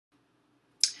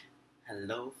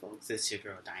Hello, folks. It's your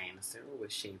girl Diana Cyril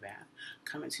with Shea Bath,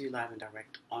 coming to you live and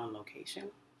direct on location.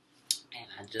 And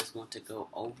I just want to go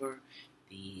over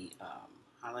the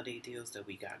holiday deals that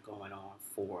we got going on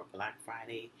for Black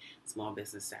Friday, Small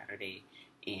Business Saturday,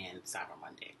 and Cyber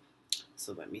Monday.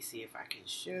 So let me see if I can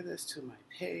share this to my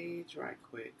page right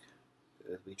quick,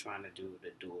 because we're trying to do the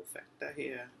dual factor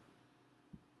here.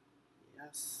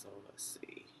 Yes, so let's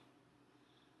see.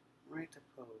 Write the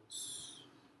post,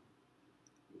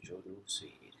 Jordan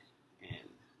Seed, and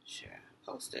share.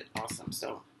 Post it. Awesome.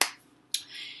 So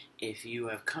if you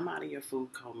have come out of your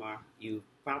food coma, you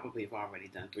probably have already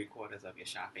done 3/4 of your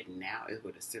shopping. Now is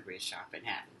where the serious shopping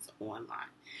happens online.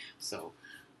 So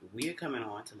we're coming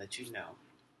on to let you know,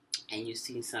 and you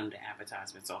see some of the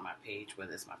advertisements on my page,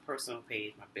 whether it's my personal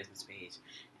page, my business page,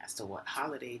 as to what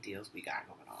holiday deals we got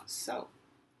going on. So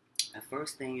the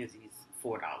first thing is these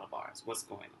 $4 bars. What's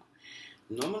going on?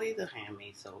 Normally the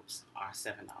handmade soaps are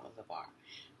 $7 a bar.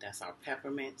 That's our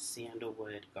peppermint,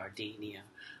 sandalwood, gardenia,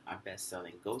 our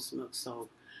best-selling ghost milk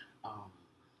soap.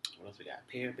 What else we got?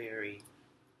 Pearberry,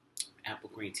 apple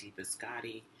green tea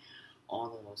biscotti,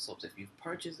 all of those soaps. If you've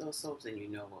purchased those soaps, then you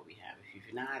know what we have. If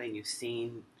you've not and you've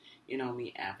seen,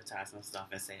 me advertising stuff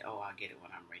and say, oh, I'll get it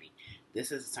when I'm ready,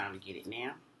 this is the time to get it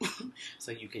now.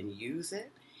 So you can use it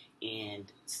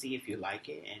and see if you like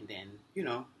it, and then,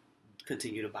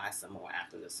 continue to buy some more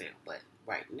after the sale. But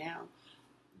right now,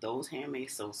 those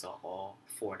handmade soaps are all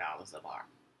 $4 a bar.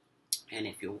 And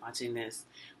if you're watching this,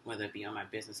 whether it be on my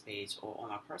business page or on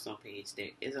my personal page, there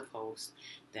is a post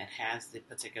that has the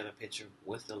particular picture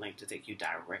with the link to take you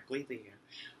directly there.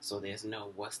 So there's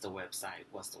no what's the website.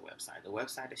 The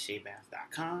website is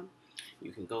sheabath.com.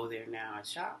 You can go there now and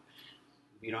shop.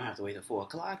 You don't have to wait till 4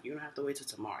 o'clock. You don't have to wait till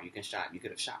tomorrow. You can shop. You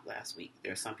could have shopped last week.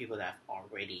 There are some people that have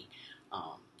already,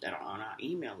 that are on our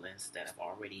email list that have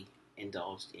already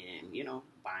indulged in,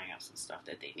 buying up some stuff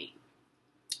that they need.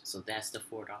 So that's the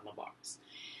 $4 bars.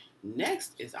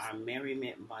 Next is our Merry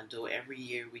Mint bundle. Every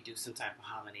year we do some type of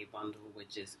holiday bundle,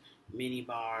 which is mini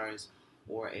bars,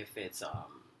 or if it's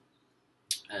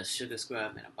a sugar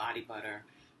scrub and a body butter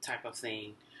type of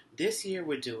thing. This year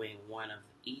we're doing one of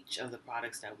each of the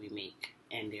products that we make,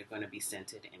 and they're going to be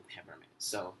scented in peppermint.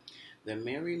 So the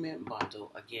Merry Mint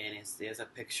bundle, again, there's a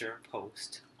picture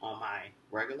post on my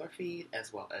regular feed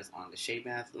as well as on the Shea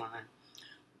Bath line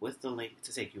with the link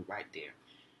to take you right there.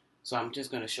 So I'm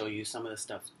just going to show you some of the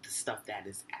stuff that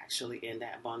is actually in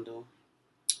that bundle.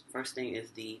 First thing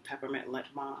is the peppermint lip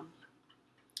balm,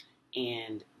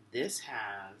 and this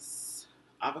has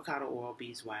avocado oil,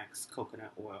 beeswax,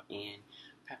 coconut oil, and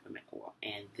peppermint oil,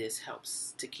 and this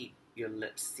helps to keep your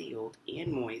lips sealed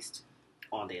and moist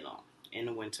all day long. In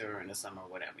the winter or in the summer,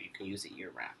 whatever, you can use it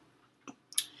year round.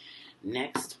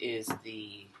 Next is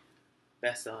the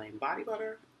best-selling body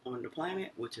butter on the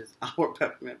planet, which is our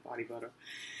peppermint body butter.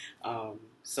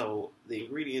 So the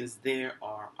ingredients there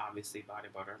are obviously body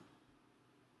butter.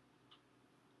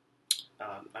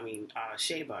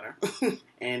 Shea butter.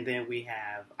 And then we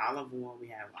have olive oil, we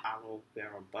have aloe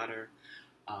vera butter,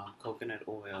 coconut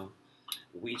oil,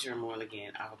 wheat germ oil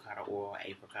again, avocado oil,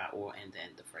 apricot oil, and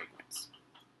then the fragrance.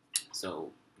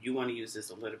 So you want to use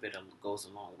this a little bit, goes a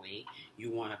long way. You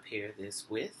want to pair this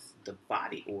with the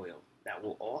body oil that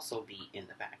will also be in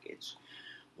the package.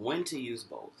 When to use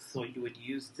both. So you would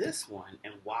use this one,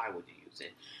 and why would you use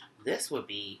it? This would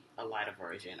be a lighter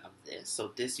version of this.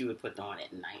 So this you would put on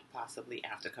at night, possibly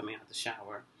after coming out the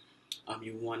shower.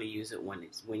 You want to use it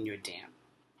when you're damp.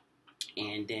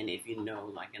 And then if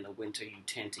like in the winter you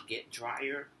tend to get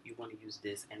drier, you want to use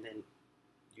this and then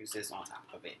use this on top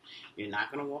of it. You're not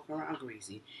going to walk around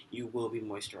greasy. You will be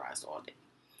moisturized all day.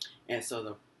 And so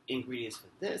the ingredients for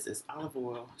this is olive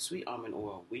oil, sweet almond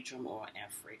oil, wheat germ oil,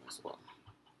 and fragrance oil.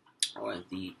 Or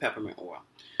the peppermint oil,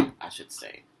 I should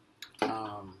say.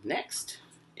 Next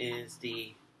is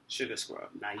the sugar scrub.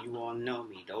 Now, you all know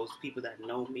me. Those people that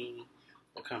know me,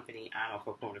 the company, I'm a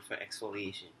proponent for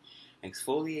exfoliation.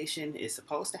 Exfoliation is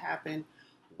supposed to happen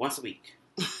once a week.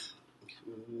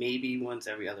 Maybe once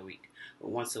every other week. But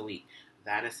once a week.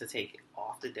 That is to take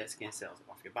off the dead skin cells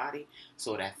off your body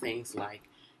so that things like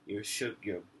your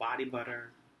body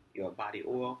butter, your body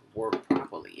oil work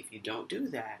properly. If you don't do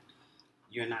that,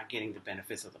 you're not getting the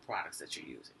benefits of the products that you're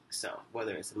using. So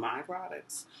whether it's my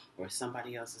products or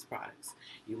somebody else's products,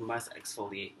 you must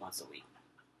exfoliate once a week.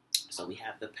 So we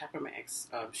have the peppermint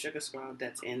sugar scrub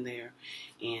that's in there,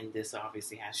 and this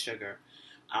obviously has sugar,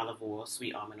 olive oil,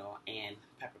 sweet almond oil, and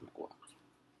peppermint oil.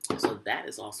 So that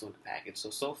is also in the package.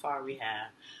 So far we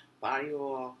have body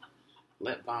oil,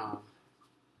 lip balm,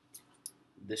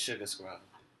 the sugar scrub,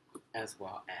 as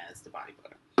well as the body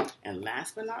butter. And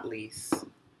last but not least,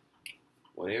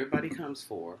 what everybody comes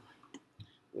for,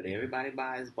 what everybody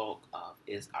buys bulk of,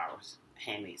 is our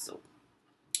handmade soap.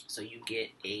 So you get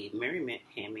a Merriment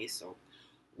handmade soap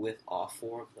with all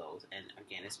four of those, and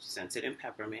again, it's scented in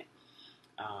peppermint.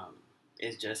 Um,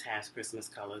 it just has Christmas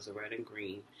colors of red and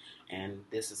green, and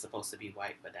this is supposed to be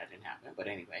white, but that didn't happen. But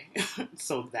anyway,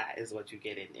 so that is what you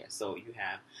get in there. So you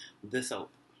have the soap,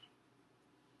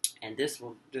 and this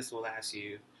will last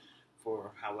you for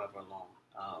however long.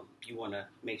 You want to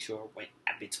make sure when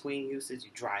between uses you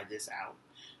dry this out.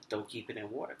 Don't keep it in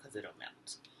water because it'll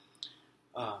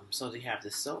melt. So you have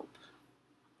the soap,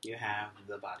 you have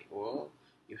the body oil,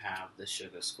 you have the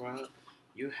sugar scrub,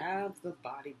 you have the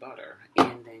body butter,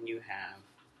 and then you have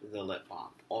the lip balm.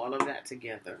 All of that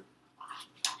together,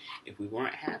 if we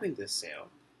weren't having this sale,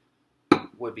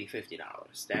 would be $50.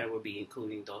 That would be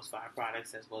including those 5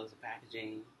 products as well as the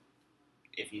packaging.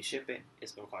 If you ship it,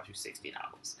 it's going to cost you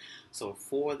 $60. So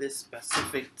for this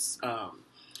specific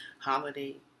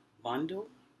holiday bundle,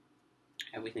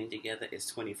 everything together is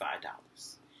 $25.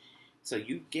 So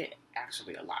you get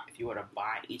actually a lot. If you were to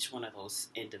buy each one of those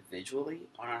individually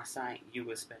on our site, you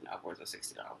would spend upwards of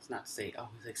 $60. Not to say, oh,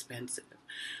 it's expensive,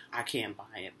 I can't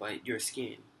buy it, but your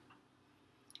skin,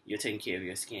 you're taking care of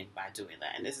your skin by doing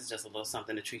that. And this is just a little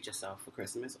something to treat yourself for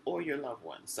Christmas or your loved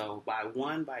ones. So buy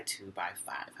 1, buy 2, buy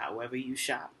 5. However you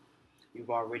shop,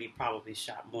 you've already probably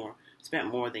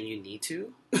spent more than you need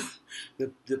to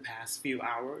the past few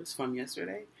hours from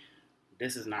yesterday.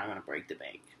 This is not going to break the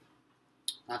bank.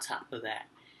 On top of that,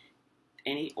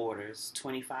 any orders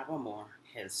 25 or more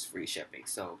has free shipping.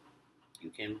 So you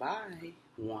can buy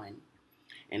one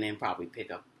and then probably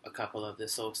pick up a couple of the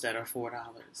soaps that are $4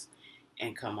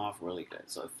 and come off really good.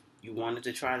 So if you wanted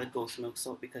to try the Ghost Milk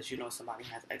soap because you know somebody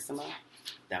has eczema,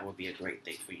 that would be a great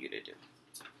thing for you to do.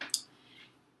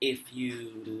 If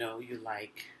you know you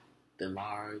like the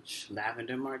large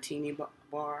lavender martini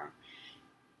bar,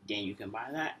 then you can buy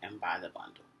that and buy the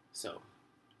bundle. So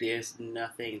there's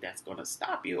nothing that's going to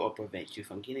stop you or prevent you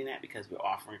from getting that because we're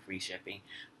offering free shipping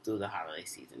through the holiday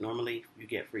season. Normally, you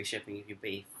get free shipping if you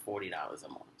pay $40 or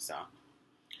more. So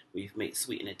we've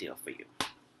sweetened a deal for you.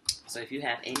 So if you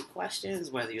have any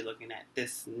questions, whether you're looking at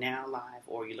this now live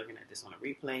or you're looking at this on a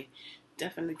replay,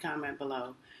 definitely comment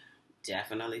below.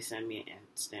 Definitely send me an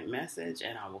instant message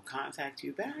and I will contact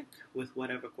you back with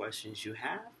whatever questions you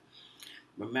have.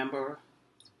 Remember,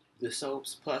 the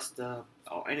soaps plus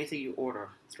or anything you order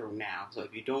through now. So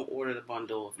if you don't order the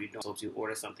bundle, if you don't soaps, you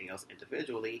order something else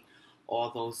individually,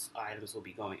 all those items will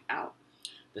be going out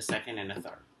the 2nd and the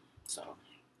 3rd. So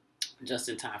just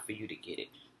in time for you to get it,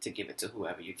 to give it to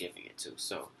whoever you're giving it to.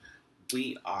 So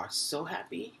we are so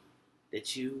happy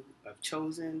that you have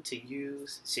chosen to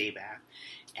use Shea Bath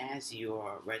as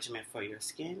your regimen for your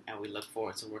skin, and we look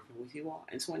forward to working with you all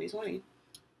in 2020.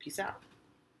 Peace out.